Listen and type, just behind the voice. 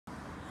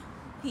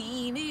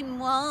He didn't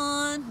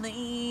want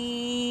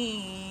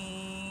me.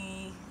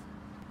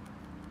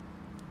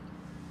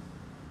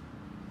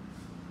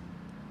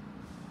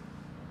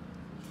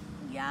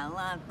 Got a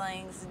lot of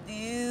things to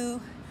do.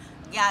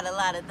 Got a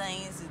lot of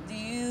things to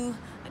do.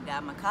 I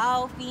got my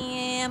coffee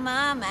and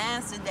my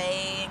master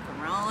day.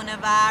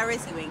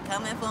 Coronavirus, you ain't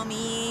coming for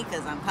me,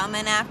 cause I'm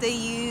coming after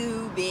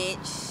you,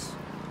 bitch.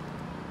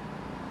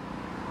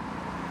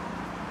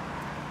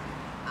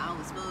 I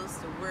was supposed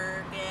to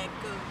work at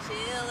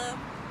Coachella.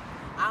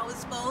 I was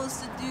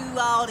supposed to do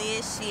all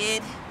this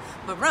shit,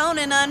 but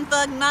Ronan done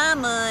fucked my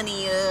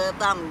money up.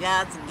 I'm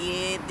got to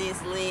get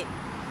this lit.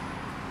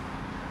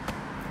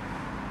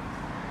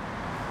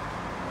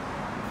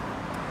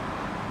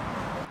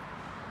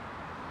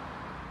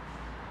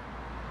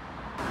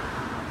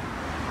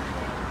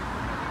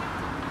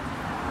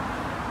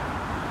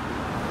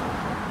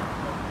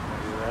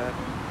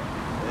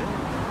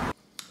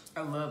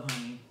 I love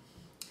honey.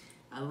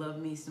 I love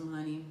me some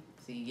honey.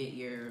 So you get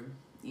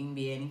you can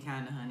be any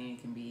kind of honey.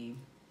 It can be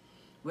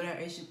whatever.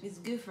 It's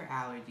good for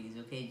allergies,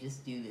 okay?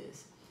 Just do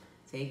this.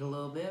 Take a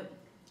little bit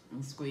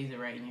and squeeze it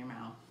right in your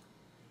mouth.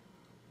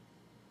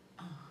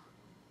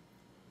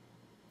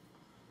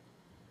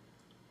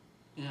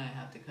 You know, I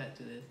have to cut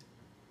to this.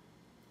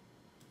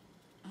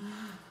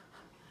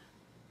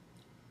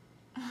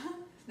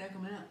 It's not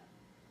coming out.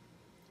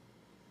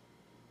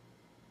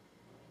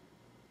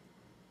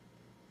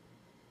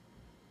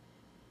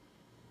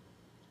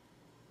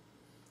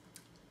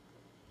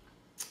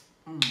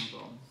 Oh my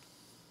god.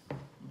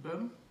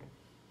 Good?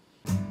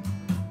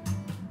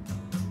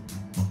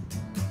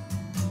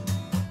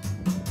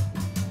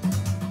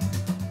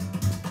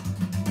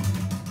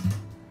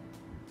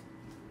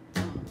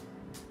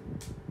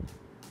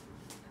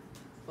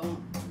 Boom,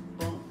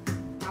 boom,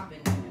 pop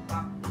it in it,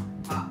 pop,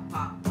 pop,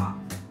 pop,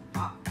 pop,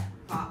 pop,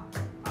 pop,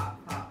 pop,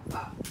 pop,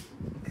 pop.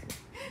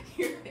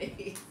 Your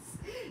face.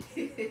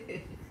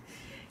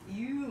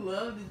 You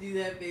love to do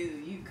that face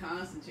when you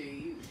concentrate.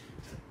 You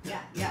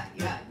yeah, yeah,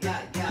 yeah,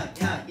 yeah, yeah,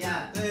 yeah,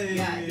 yeah, hey.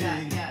 Yeah, yeah,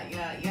 yeah,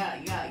 yeah, yeah,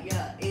 yeah,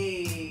 yeah,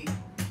 hey.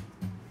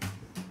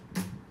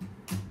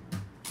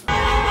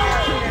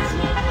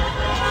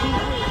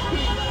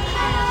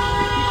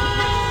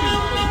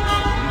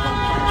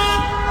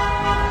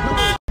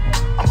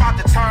 I'm about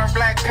to turn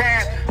Black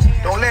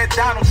Panther. Don't let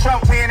Donald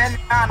Trump win and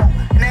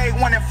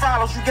everyone that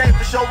follows you gave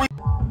the show.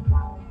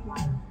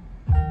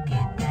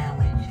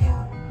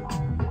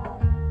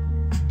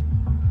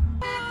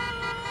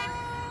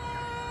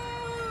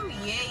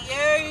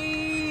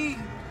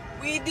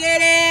 We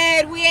did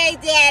it! We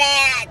did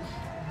it!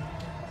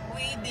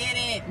 We did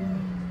it!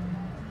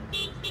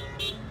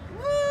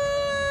 Woo!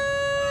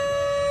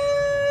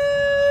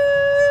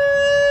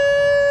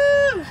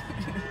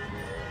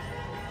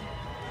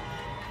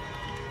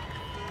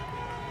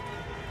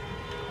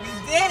 We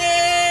did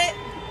it!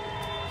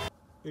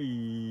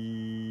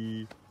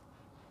 Hey.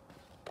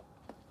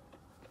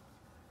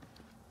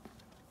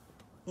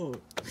 Oh.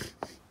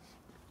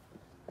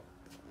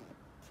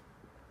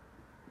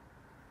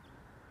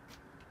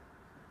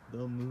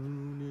 The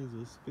moon is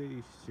a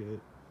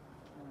spaceship.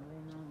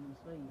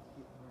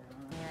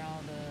 Where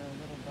all the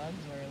little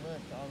bugs were.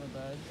 Look, all the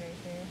bugs right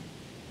there.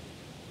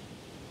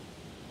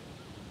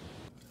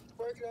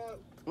 Work it out.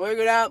 Work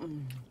it out.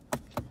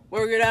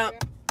 Work it out.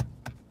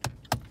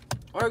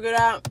 Work it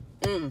out.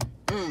 I have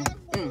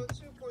one on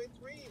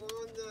 2.3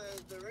 on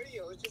the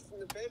radio. It's just in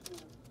the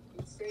bedroom.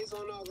 It stays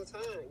on all the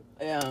time.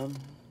 Yeah.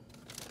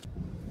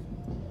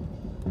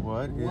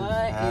 What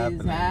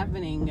is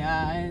happening,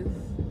 guys?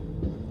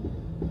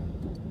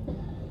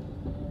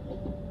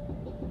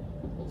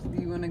 Do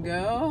you want to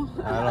go?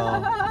 I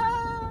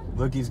don't.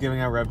 Look, he's giving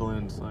out red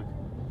balloons. Look.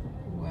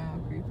 Wow,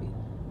 creepy.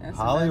 That's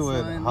Hollywood.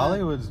 The best one.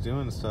 Hollywood's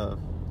doing stuff.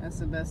 That's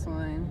the best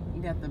one.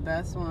 You got the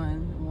best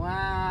one.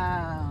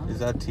 Wow. Is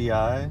that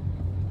T.I.?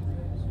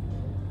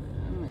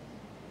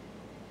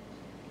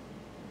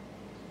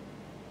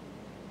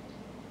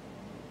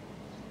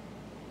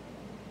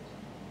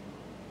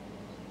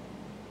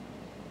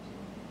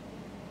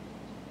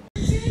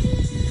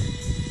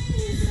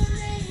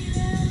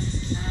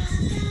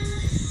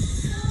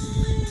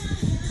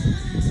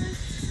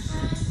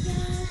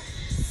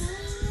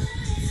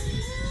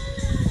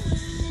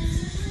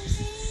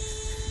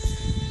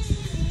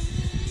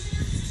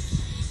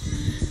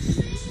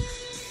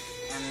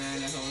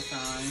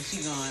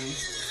 She's on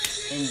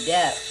in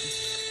depth.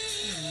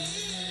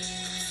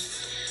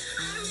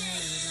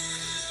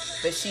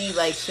 But she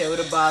like showed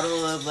a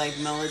bottle of like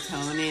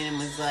melatonin and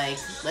was like,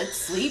 let's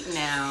sleep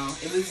now.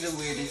 It was the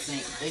weirdest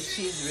thing. Like,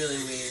 she's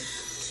really weird.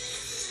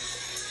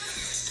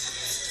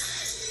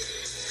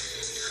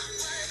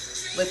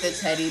 But the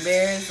teddy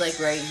bears, like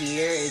right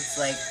here, it's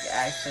like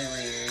actually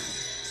weird.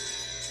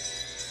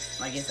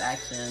 Like, it's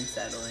actually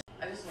unsettling.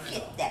 I just want to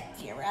get that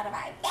fear out of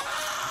my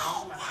face.